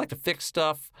fixer. I like to fix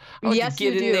stuff. I like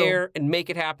to get in there and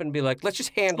make it happen. Be like, let's just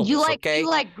handle this, okay? You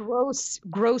like gross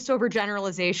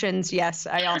overgeneralizations. Yes,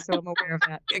 I also am aware of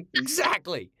that.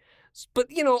 Exactly. But,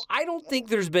 I don't think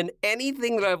there's been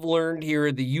anything that I've learned here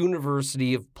at the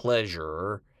University of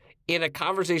Pleasure in a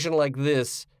conversation like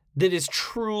this that is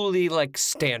truly like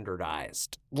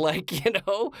standardized. Like,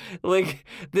 like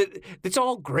that it's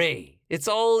all gray. It's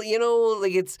all,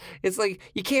 like it's like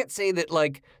you can't say that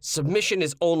like submission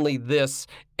is only this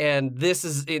and this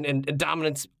is and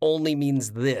dominance only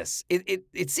means this.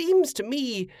 It seems to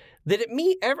me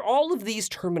that all of these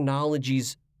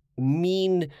terminologies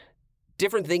mean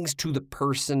different things to the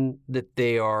person that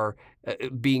they are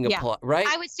being applied, right?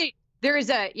 I would say there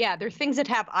are things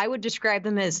that I would describe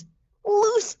them as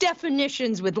loose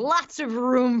definitions with lots of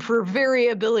room for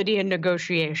variability and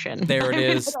negotiation. There it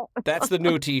is. That's the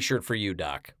new T-shirt for you,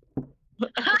 Doc.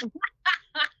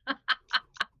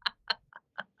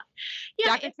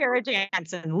 Dr. Sarah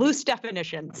Jansen, loose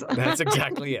definitions. That's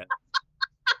exactly it.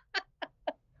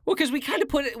 Well, because we kind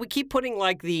of we keep putting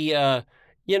like the,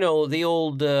 the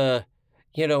old,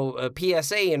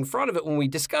 PSA in front of it when we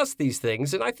discuss these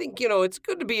things. And I think, it's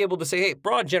good to be able to say, hey,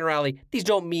 broad generality, these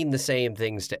don't mean the same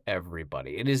things to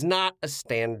everybody. It is not a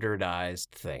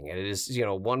standardized thing. It is,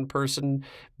 one person,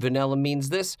 vanilla means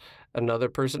this. Another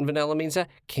person, vanilla means that.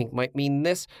 Kink might mean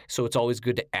this. So it's always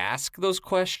good to ask those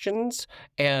questions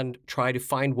and try to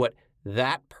find what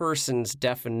that person's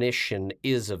definition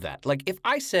is of that. Like if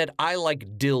I said I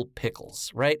like dill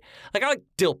pickles, right? Like I like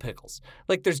dill pickles.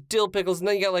 Like there's dill pickles and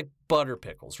then you got like butter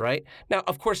pickles, right? Now,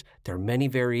 of course, there are many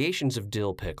variations of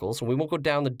dill pickles, and we won't go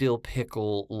down the dill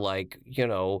pickle like,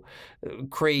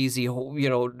 crazy,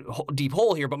 deep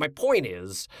hole here. But my point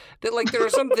is that like there are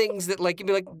some things that like you'd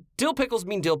be like dill pickles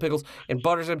mean dill pickles and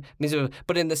butter means,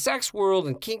 but in the sex world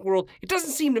and kink world, it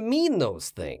doesn't seem to mean those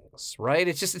things, right?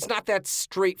 It's not that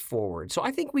straightforward. So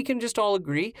I think we can just all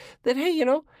agree that hey,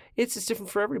 it's just different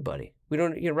for everybody. We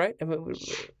don't, you're right. Am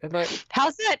I...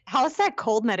 How's that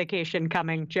cold medication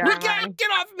coming, Jeremiah? Get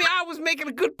off me! I was making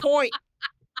a good point.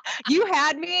 You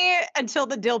had me until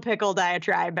the dill pickle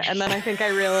diatribe, and then I think I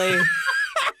really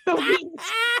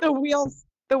the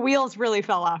wheels really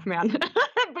fell off, man.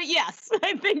 But yes,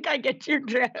 I think I get your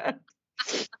drift.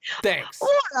 Thanks,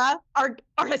 Laura, our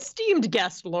esteemed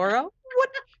guest, Laura.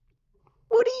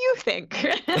 What do you think?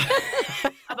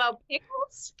 About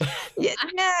pickles? Yeah,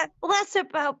 less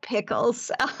about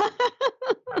pickles.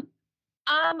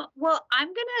 Well,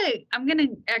 I'm gonna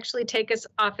actually take us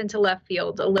off into left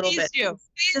field a little bit. Please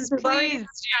do. Please.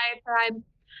 Diatribe.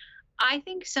 I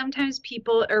think sometimes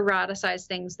people eroticize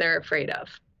things they're afraid of.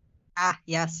 Ah,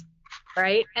 yes.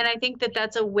 Right. And I think that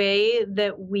that's a way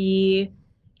that we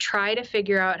try to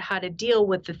figure out how to deal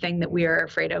with the thing that we are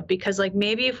afraid of. Because, like,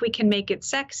 maybe if we can make it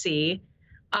sexy,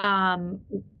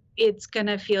 it's going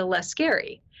to feel less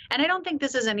scary. And I don't think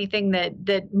this is anything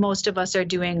that most of us are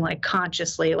doing like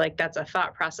consciously, like that's a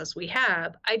thought process we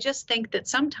have. I just think that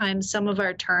sometimes some of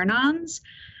our turn-ons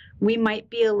we might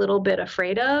be a little bit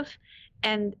afraid of,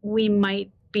 and we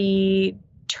might be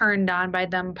turned on by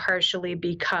them partially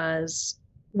because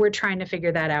we're trying to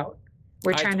figure that out.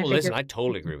 We're trying to figure. Listen, I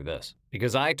totally agree with this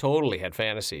because I totally had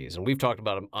fantasies, and we've talked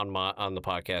about them on the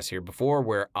podcast here before,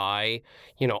 where I,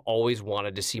 always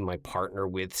wanted to see my partner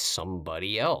with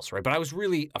somebody else, right? But I was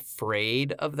really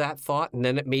afraid of that thought, and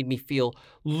then it made me feel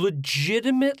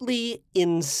legitimately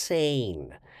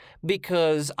insane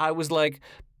because I was like,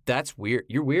 that's weird.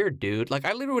 You're weird, dude. Like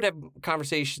I literally would have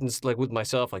conversations like with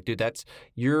myself, like, dude, that's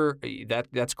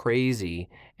crazy,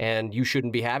 and you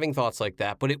shouldn't be having thoughts like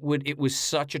that. But it was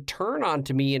such a turn on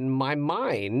to me in my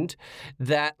mind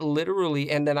that literally,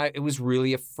 and then I was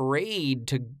really afraid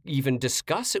to even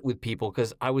discuss it with people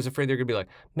because I was afraid they're gonna be like,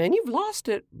 man, you've lost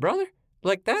it, brother.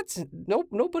 Like that's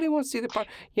nobody wants to see the part,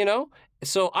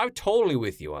 So I'm totally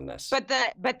with you on this. But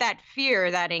that fear,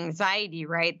 that anxiety,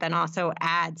 right, then also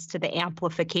adds to the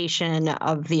amplification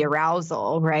of the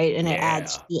arousal, right? And it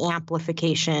adds to the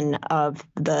amplification of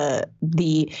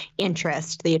the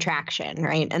interest, the attraction,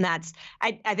 right? And that's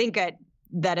I think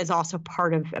that is also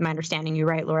part of, am I understanding you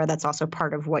right, Laura? That's also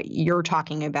part of what you're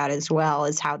talking about as well,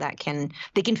 is how they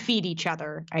can feed each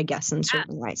other, I guess, in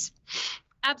certain ways.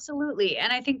 Absolutely.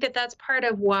 And I think that that's part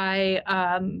of why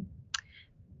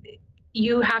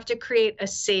you have to create a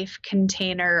safe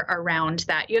container around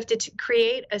that. You have to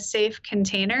create a safe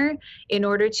container in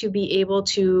order to be able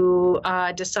to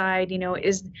decide,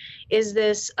 is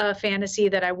this a fantasy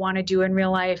that I want to do in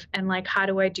real life? And like, how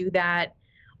do I do that?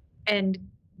 And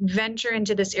venture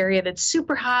into this area that's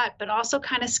super hot, but also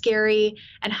kind of scary.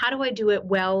 And how do I do it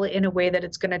well in a way that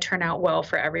it's going to turn out well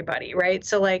for everybody, right?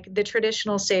 So like the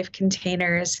traditional safe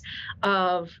containers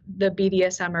of the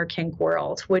BDSM or kink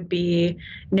world would be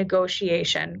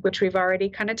negotiation, which we've already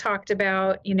kind of talked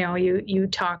about. You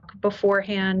talk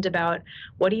beforehand about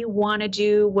what do you want to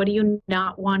do? What do you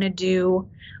not want to do?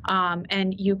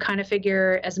 And you kind of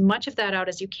figure as much of that out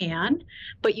as you can,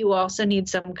 but you also need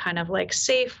some kind of like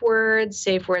safe word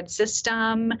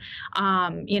system.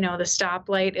 The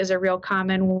stoplight is a real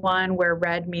common one where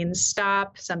red means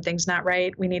stop, something's not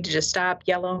right, we need to just stop.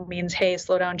 Yellow means, hey,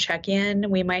 slow down, check in,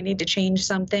 we might need to change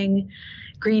something.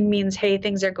 Green means, hey,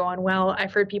 things are going well.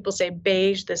 I've heard people say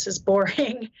beige, this is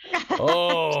boring.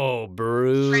 Oh,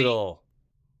 brutal.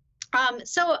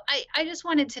 So I just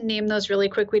wanted to name those really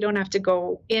quick. We don't have to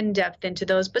go in depth into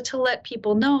those, but to let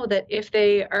people know that if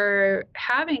they are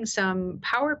having some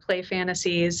power play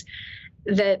fantasies,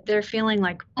 that they're feeling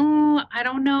like, oh, I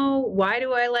don't know, why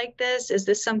do I like this? Is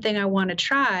this something I want to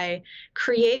try?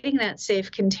 Creating that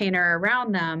safe container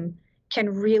around them can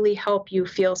really help you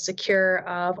feel secure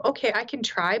of, okay, I can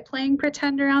try playing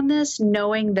pretend around this,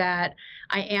 knowing that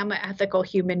I am an ethical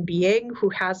human being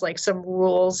who has like some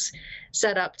rules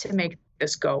set up to make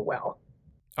this go well.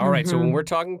 All right, so when we're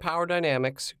talking power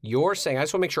dynamics, you're saying, I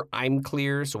just want to make sure I'm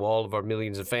clear so all of our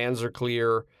millions of fans are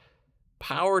clear.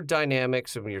 Power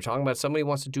dynamics, when you're talking about somebody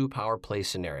wants to do a power play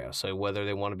scenario, so whether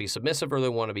they want to be submissive or they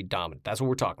want to be dominant, that's what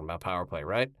we're talking about, power play,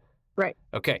 right? Right.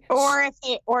 Okay. Or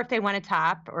if they want to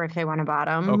top, or if they want to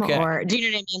bottom, okay. Or do you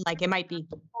know what I mean? Like it might be.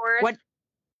 What?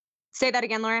 Say that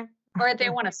again, Laura. Or if they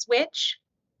want to switch,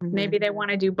 maybe they want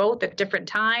to do both at different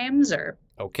times, or.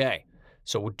 Okay.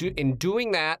 So in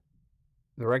doing that,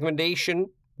 the recommendation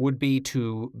would be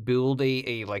to build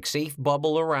a like safe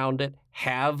bubble around it,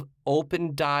 have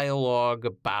open dialogue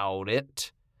about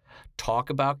it, talk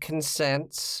about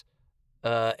consents,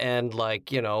 and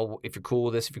like, if you're cool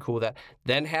with this, if you're cool with that,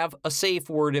 then have a safe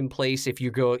word in place. If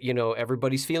you go,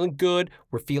 everybody's feeling good,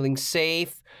 we're feeling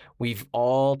safe, we've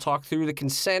all talked through the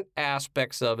consent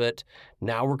aspects of it.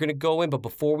 Now we're going to go in, but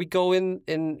before we go in,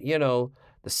 the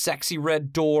sexy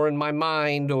red door in my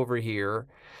mind over here,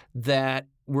 that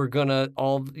we're gonna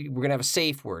have a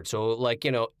safe word. So like,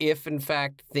 if in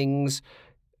fact things,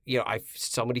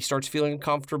 somebody starts feeling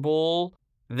uncomfortable,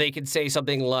 they could say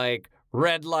something like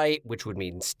red light, which would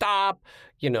mean stop.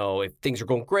 If things are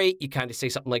going great, you kind of say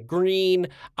something like green.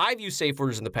 I've used safe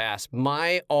words in the past.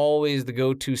 The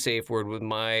go-to safe word with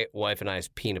my wife and I is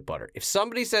peanut butter. If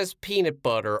somebody says peanut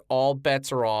butter, all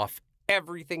bets are off.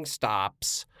 Everything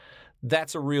stops.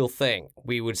 That's a real thing.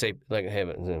 We would say, like, hey,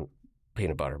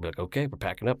 peanut butter. Be like, okay, we're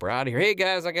packing up. We're out of here. Hey,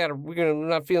 guys, we're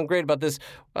not feeling great about this.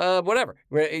 Whatever.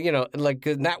 Like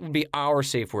that would be our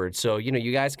safe word. So,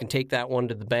 you guys can take that one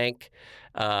to the bank.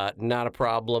 Not a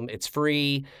problem. It's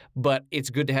free, but it's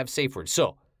good to have safe words.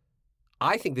 So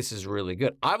I think this is really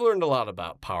good. I've learned a lot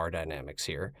about power dynamics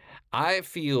here. I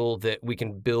feel that we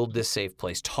can build this safe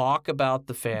place, talk about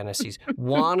the fantasies,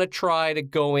 want to try to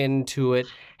go into it,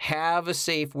 have a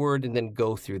safe word, and then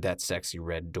go through that sexy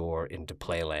red door into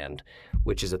Playland,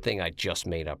 which is a thing I just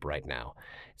made up right now.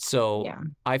 So yeah.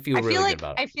 I feel really good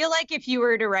about it. I feel like if you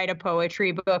were to write a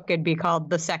poetry book, it'd be called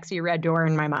The Sexy Red Door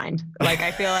in My Mind. Like,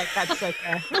 I feel like that's like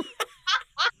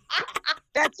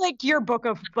that's like your book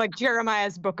of, like,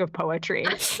 Jeremiah's book of poetry.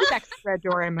 Sexy Red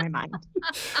Door in My Mind.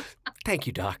 Thank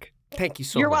you, Doc. Thank you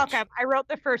so much. You're welcome. I wrote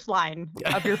the first line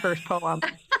of your first poem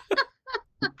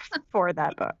for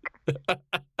that book.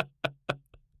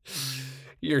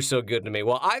 You're so good to me.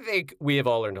 Well, I think we have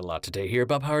all learned a lot today here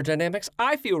about power dynamics.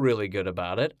 I feel really good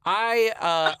about it. I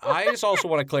just also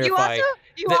want to clarify.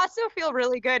 You also feel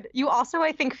really good. You also,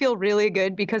 I think, feel really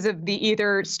good because of the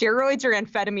either steroids or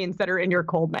amphetamines that are in your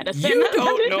cold medicine. You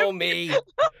don't know me.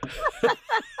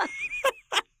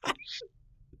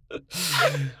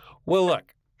 Well,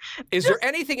 look. Is there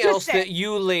anything else that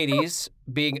you ladies,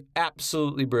 being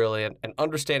absolutely brilliant and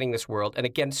understanding this world, and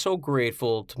again, so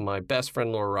grateful to my best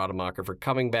friend Laura Rademacher for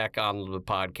coming back on the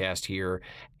podcast here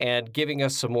and giving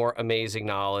us some more amazing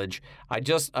knowledge.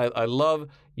 I love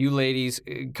you ladies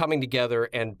coming together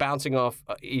and bouncing off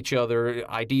each other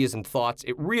ideas and thoughts.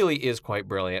 It really is quite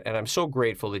brilliant, and I'm so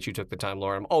grateful that you took the time,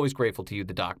 Laura. I'm always grateful to you,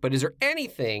 the doc. But is there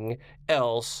anything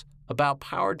else about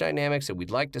power dynamics that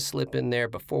we'd like to slip in there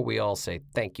before we all say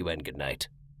thank you and good night?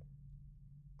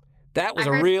 That was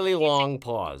a really long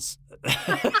pause.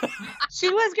 She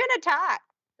was going to talk.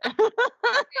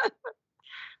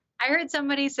 I heard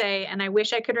somebody say, and I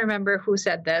wish I could remember who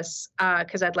said this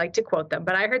because I'd like to quote them,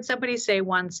 but I heard somebody say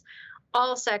once,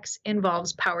 all sex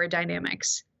involves power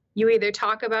dynamics. You either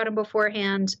talk about them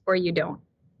beforehand or you don't.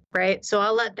 Right? So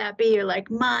I'll let that be your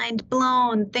like mind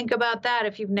blown. Think about that.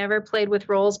 If you've never played with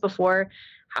roles before,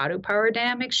 how do power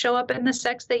dynamics show up in the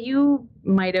sex that you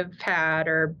might have had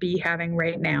or be having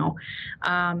right now?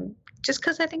 Just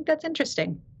because I think that's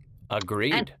interesting.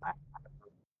 Agreed.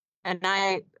 And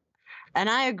I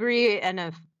agree. And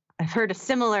I've heard a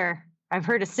similar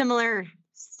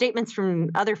statements from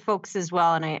other folks as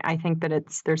well. And I think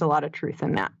that there's a lot of truth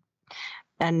in that.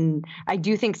 And I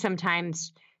do think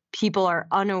sometimes people are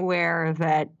unaware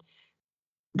that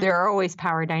there are always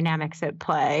power dynamics at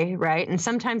play, right? And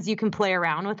sometimes you can play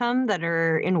around with them that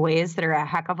are in ways that are a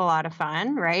heck of a lot of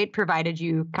fun, right? Provided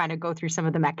you kind of go through some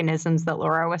of the mechanisms that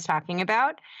Laura was talking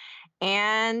about.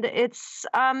 And it's,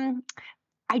 we're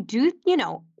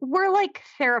like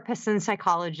therapists and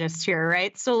psychologists here,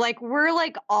 right? So like, we're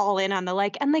like all in on the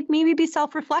like, and like maybe be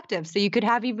self-reflective so you could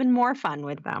have even more fun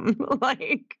with them.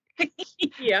 Like,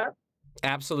 yeah.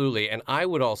 Absolutely. And I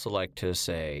would also like to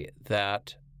say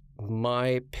that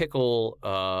my pickle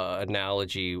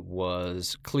analogy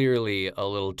was clearly a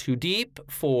little too deep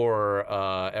for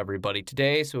everybody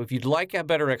today. So if you'd like a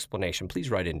better explanation,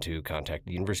 please write into Contact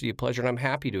the University of Pleasure, and I'm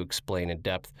happy to explain in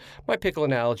depth my pickle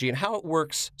analogy and how it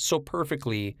works so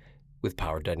perfectly with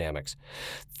power dynamics.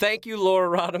 Thank you, Laura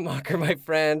Rademacher, my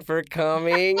friend, for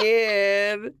coming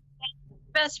in.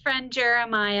 Best friend,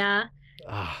 Jeremiah.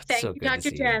 Thank you,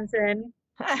 Dr. Jansen.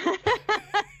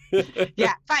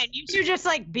 Yeah, fine. You two just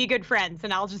like be good friends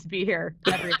and I'll just be here,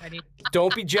 everybody.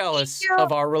 Don't be jealous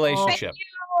of our relationship.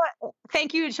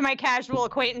 Thank you to my casual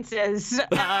acquaintances,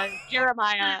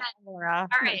 Jeremiah and Laura.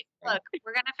 All right, look,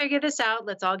 we're going to figure this out.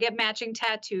 Let's all get matching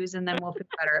tattoos and then we'll feel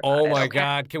better about it. Oh my okay?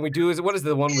 God. Can we do, what is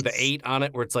the one with the 8 on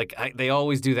it where it's like, they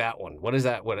always do that one. What is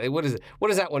that? What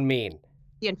does that one mean?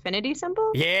 The infinity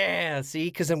symbol? Yeah, see,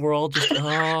 because then we're all just,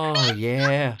 oh,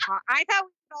 yeah. I thought we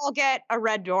could all get a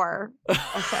red door.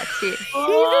 Sexy.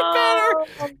 Even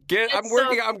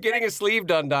better. I'm getting a sleeve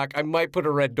done, Doc. I might put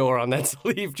a red door on that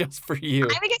sleeve just for you.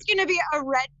 I think it's going to be a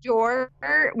red door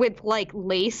with like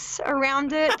lace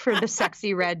around it for the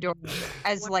sexy red door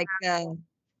as like the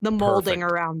molding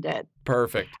around it.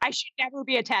 Perfect. I should never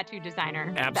be a tattoo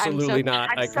designer. Absolutely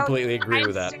not. I completely agree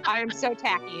with that. I am so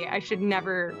tacky. I should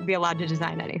never be allowed to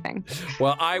design anything.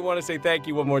 Well, I want to say thank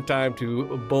you one more time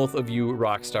to both of you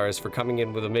rock stars for coming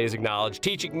in with amazing knowledge,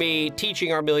 teaching me,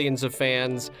 teaching our millions of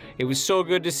fans. It was so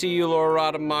good to see you, Laura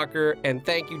Rademacher, and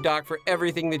thank you, Doc, for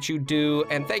everything that you do,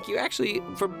 and thank you actually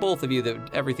for both of you,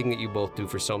 everything that you both do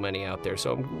for so many out there.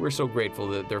 So we're so grateful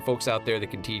that there are folks out there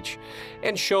that can teach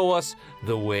and show us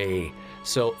the way.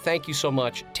 So thank you so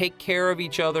much. Take care of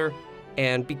each other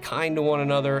and be kind to one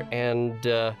another and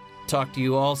talk to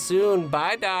you all soon.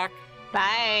 Bye, Doc.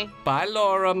 Bye. Bye,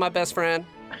 Laura, my best friend.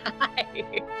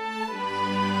 Bye.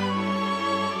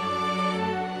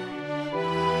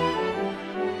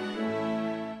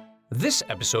 This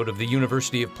episode of the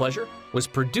University of Pleasure was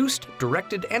produced,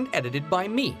 directed, and edited by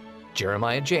me,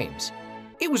 Jeremiah James.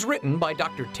 It was written by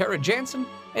Dr. Tara Jansen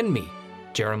and me,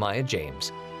 Jeremiah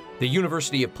James. The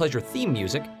University of Pleasure theme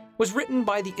music was written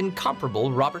by the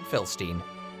incomparable Robert Felstein.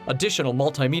 Additional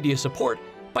multimedia support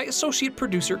by associate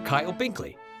producer Kyle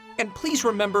Binkley. And please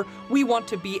remember, we want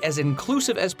to be as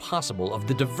inclusive as possible of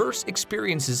the diverse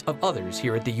experiences of others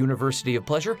here at the University of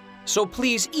Pleasure. So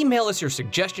please email us your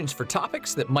suggestions for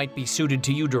topics that might be suited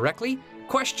to you directly,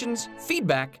 questions,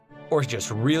 feedback, or just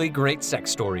really great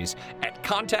sex stories at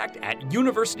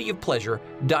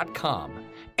contact@universityofpleasure.com.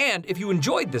 And if you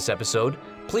enjoyed this episode,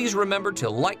 please remember to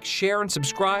like, share, and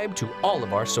subscribe to all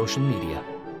of our social media.